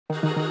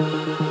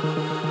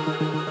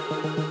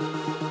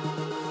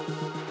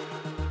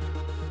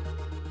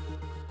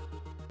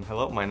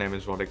Hello, my name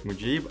is Roddick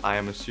MUJIB. I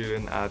am a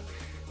student at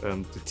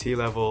the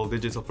T-Level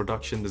Digital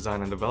Production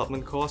Design and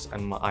Development course,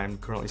 and I am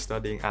currently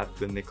studying at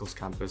the Nichols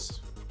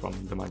campus from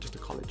the Manchester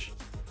College.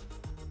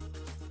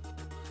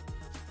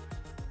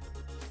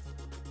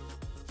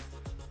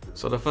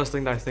 So the first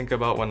thing that I think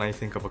about when I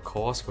think of a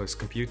course was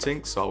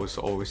computing. So I was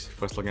always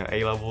first looking at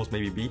A-levels,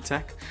 maybe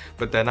B-Tech.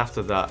 But then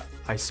after that,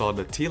 I saw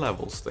the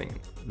T-levels thing,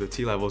 the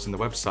T-levels in the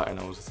website, and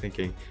I was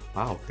thinking,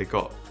 wow, they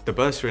got the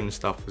bursary and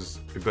stuff was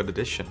a good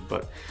addition,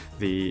 but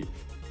the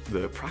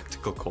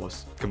practical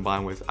course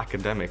combined with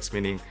academics,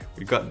 meaning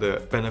we got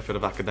the benefit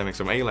of academics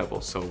from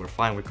A-levels, so we're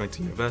fine with going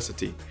to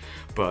university.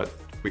 But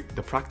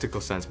the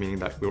practical sense, meaning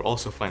that we're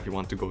also fine if we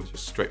want to go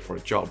just straight for a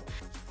job.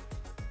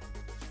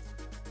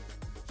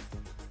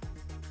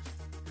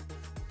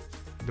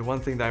 The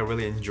one thing that I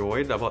really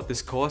enjoyed about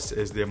this course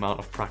is the amount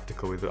of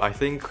practical with it. I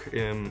think,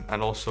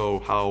 and also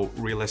how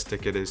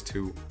realistic it is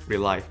to real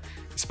life,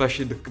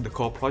 especially the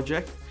core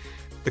project.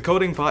 The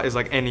coding part is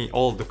like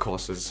all the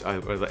courses,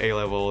 whether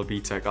A-level,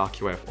 B-Tech,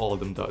 RQF, all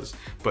of them does.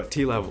 But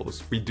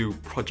T-levels, we do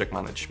project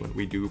management,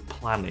 we do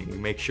planning, we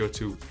make sure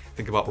to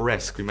think about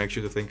risk, we make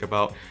sure to think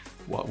about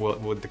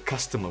what the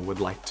customer would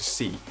like to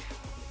see.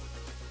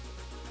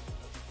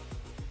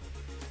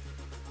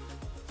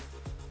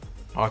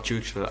 Our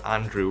tutor,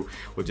 Andrew,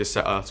 would just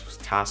set us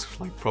tasks,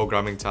 like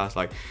programming tasks,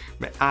 like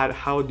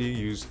how do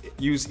you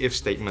use if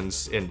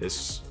statements in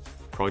this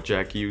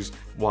project, use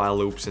while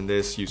loops in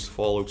this, use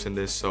for loops in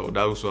this. So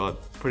those were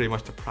pretty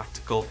much the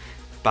practical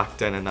back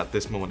then, and at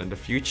this moment in the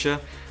future,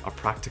 our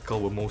practical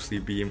will mostly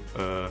be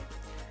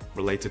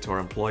related to our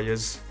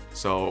employers.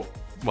 So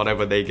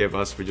whatever they give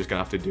us, we're just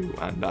gonna have to do,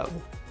 and that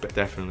will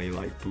definitely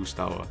like boost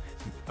our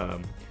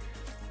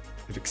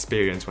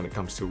experience when it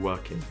comes to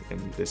working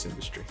in this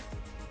industry.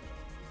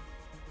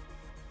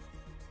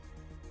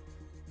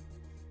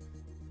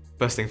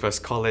 First thing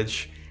first,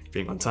 college,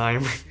 being on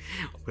time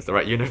with the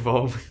right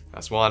uniform,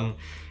 that's one.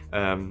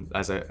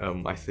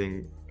 I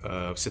think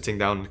sitting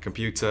down on the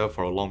computer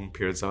for long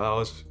periods of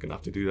hours, gonna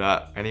have to do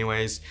that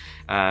anyways.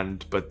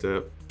 But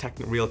the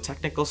real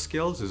technical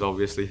skills is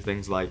obviously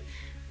things like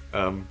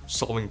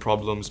solving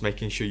problems,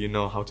 making sure you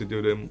know how to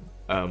do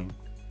them,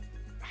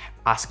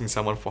 asking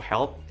someone for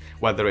help,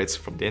 whether it's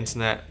from the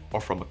internet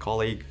or from a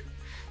colleague,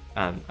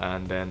 and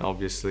then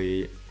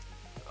obviously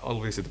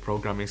the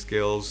programming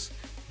skills,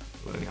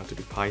 learning how to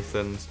do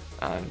Python,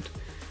 and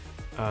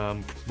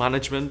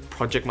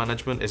project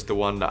management is the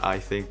one that I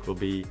think will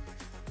be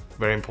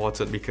very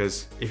important,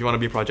 because if you want to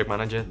be a project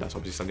manager, that's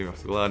obviously something you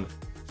have to learn.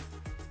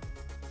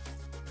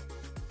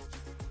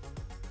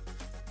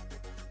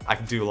 I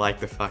do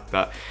like the fact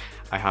that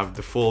I have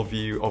the full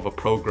view of a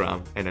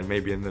program, and then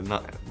maybe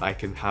I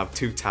can have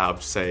two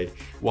tabs. Say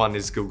one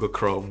is Google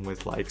Chrome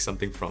with like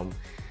something from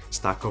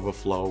Stack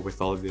Overflow with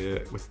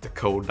the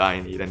code that I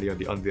need, and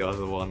the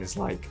other one is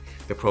like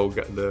the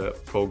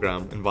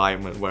program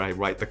environment where I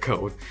write the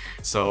code.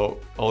 So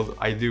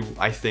I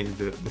think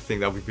the thing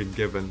that we've been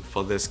given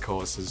for this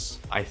course is,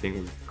 I think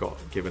we've got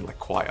given like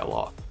quite a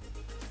lot.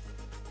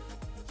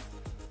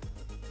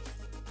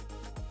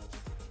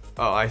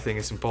 Oh, I think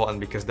it's important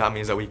because that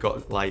means that we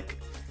got like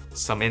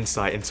some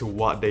insight into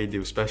what they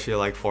do, especially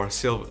like for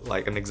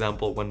an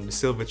example, when the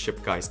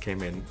Silverchip guys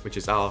came in, which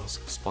is our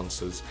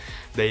sponsors,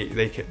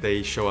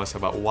 they show us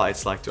about what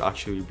it's like to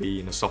actually be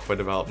in a software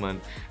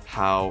development,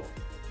 how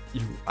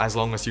as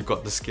long as you've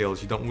got the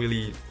skills, you don't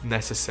really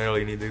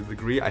necessarily need a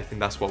degree. I think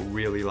that's what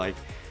really like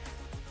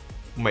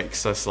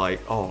makes us like,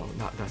 oh,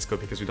 that's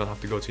good, because we don't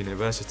have to go to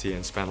university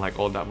and spend like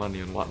all that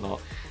money and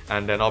whatnot.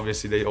 And then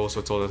obviously they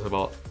also told us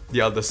about the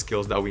other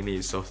skills that we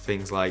need, so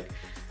things like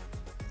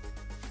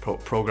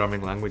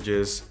programming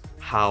languages,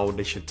 how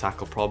they should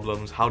tackle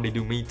problems, how they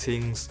do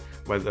meetings,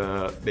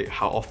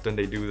 how often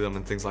they do them,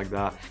 and things like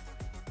that.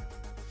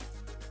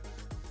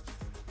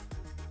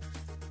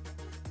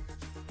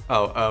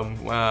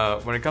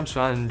 When it comes to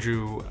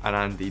Andrew and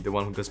Andy, the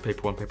one who does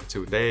paper 1, paper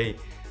 2, they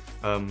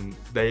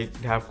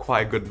have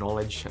quite a good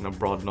knowledge and a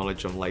broad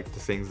knowledge on like the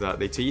things that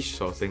they teach.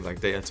 So things like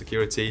data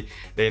security,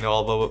 they know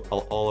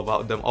all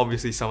about them.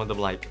 Obviously some of them,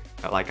 like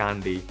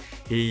Andy,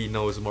 he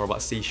knows more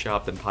about C#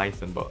 than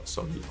Python, but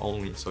so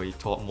he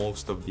taught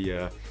most of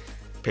the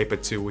paper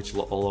 2, which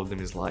all of them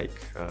is like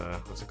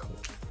what's it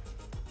called?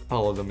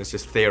 All of them is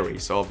just theory.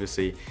 So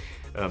obviously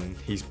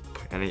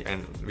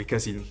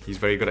because he's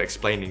very good at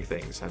explaining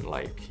things, and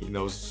like he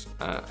knows,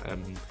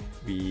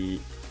 we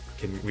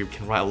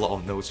can write a lot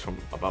of notes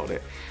about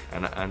it.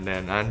 And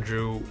then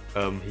Andrew,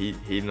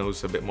 he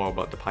knows a bit more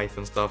about the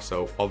Python stuff,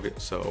 so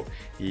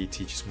he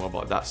teaches more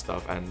about that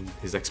stuff, and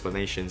his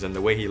explanations and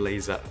the way he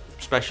lays out,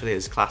 especially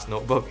his class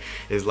notebook,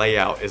 his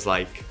layout is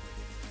like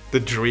the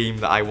dream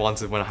that I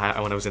wanted when I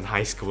was in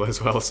high school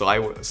as well.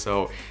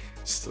 So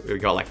we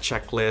got like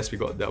checklists, we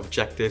got the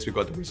objectives, we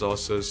got the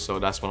resources, so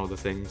that's one of the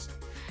things.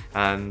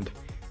 And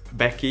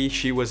Becky,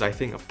 she was, I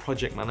think, a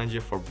project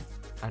manager for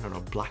I don't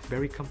know,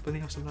 BlackBerry company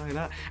or something like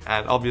that.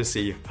 And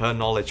obviously her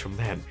knowledge from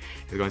then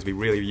is going to be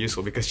really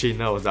useful because she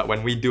knows that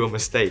when we do a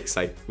mistake,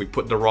 like we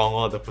put the wrong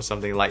order for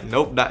something, like,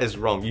 nope, that is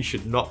wrong, you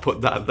should not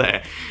put that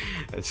there.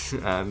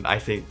 And I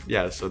think,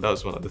 yeah, so that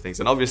was one of the things.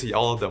 And obviously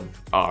all of them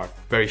are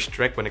very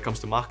strict when it comes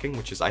to marking,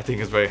 which is, I think,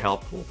 is very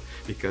helpful,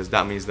 because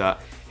that means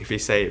that if we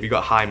say we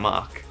got high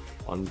mark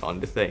on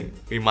the thing,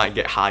 we might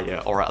get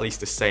higher or at least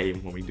the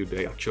same when we do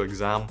the actual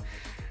exam,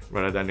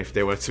 rather than if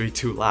they were to be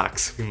too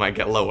lax, we might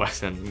get lower,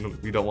 and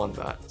we don't want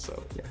that.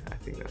 So yeah, I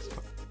think that's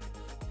what.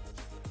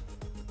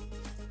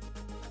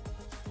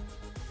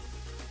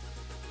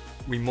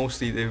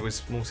 It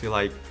was mostly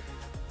like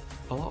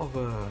a lot of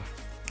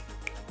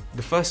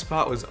the first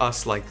part was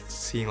us like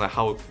seeing like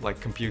how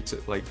like computer,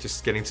 like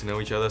just getting to know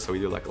each other. So we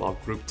do like a lot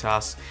of group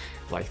tasks,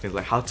 like things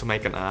like how to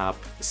make an app,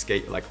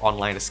 like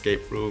online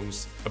escape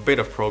rooms, a bit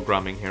of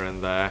programming here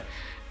and there,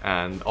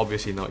 and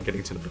obviously not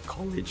getting to know the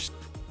college.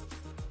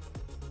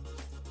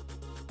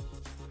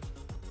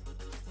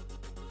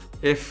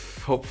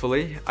 If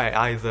hopefully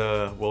I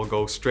either will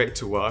go straight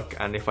to work,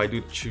 and if I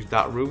do choose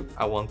that route,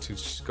 I want to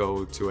just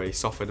go to a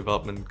software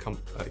development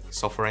like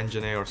software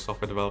engineer or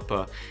software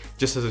developer,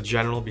 just as a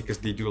general, because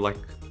they do like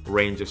a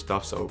range of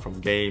stuff, so from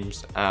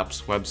games,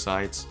 apps,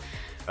 websites,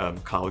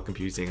 cloud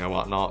computing and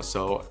whatnot.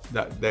 So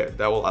that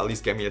will at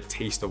least get me a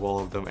taste of all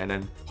of them, and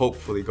then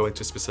hopefully go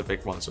into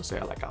specific ones. So say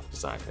I like app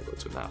design, I go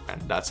to an app, and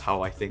that's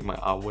how I think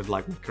I would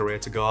like my career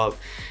to go out.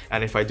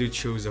 And if I do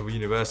choose a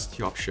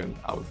university option,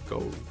 I would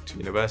go to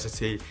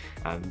university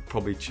and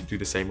probably do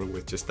the same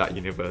with just that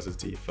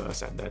university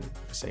first, and then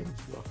the same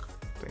work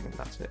thing, and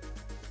that's it.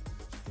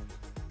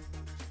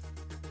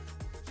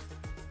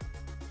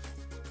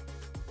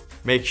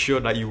 Make sure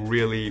that you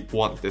really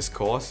want this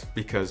course,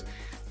 because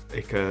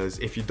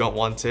if you don't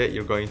want it,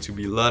 you're going to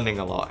be learning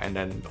a lot, and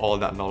then all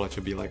that knowledge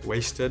will be like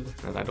wasted,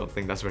 and I don't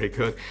think that's very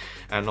good.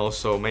 And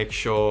also make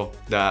sure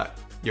that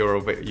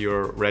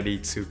you're ready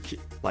to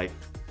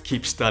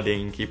keep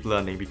studying, keep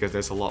learning, because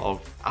there's a lot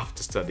of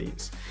after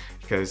studies,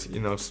 because you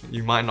know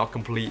you might not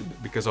complete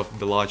because of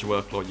the large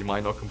workload, you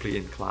might not complete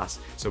in class,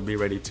 so be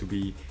ready to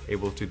be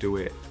able to do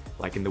it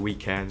like in the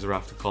weekends or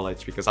after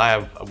college, because I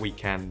have a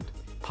weekend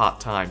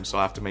part-time, so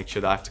I have to make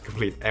sure that I have to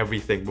complete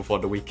everything before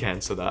the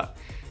weekend, so that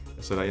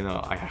you know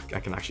I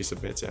can actually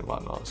submit it and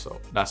whatnot. So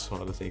that's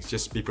one of the things.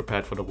 Just be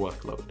prepared for the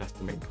workload. That's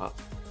the main part.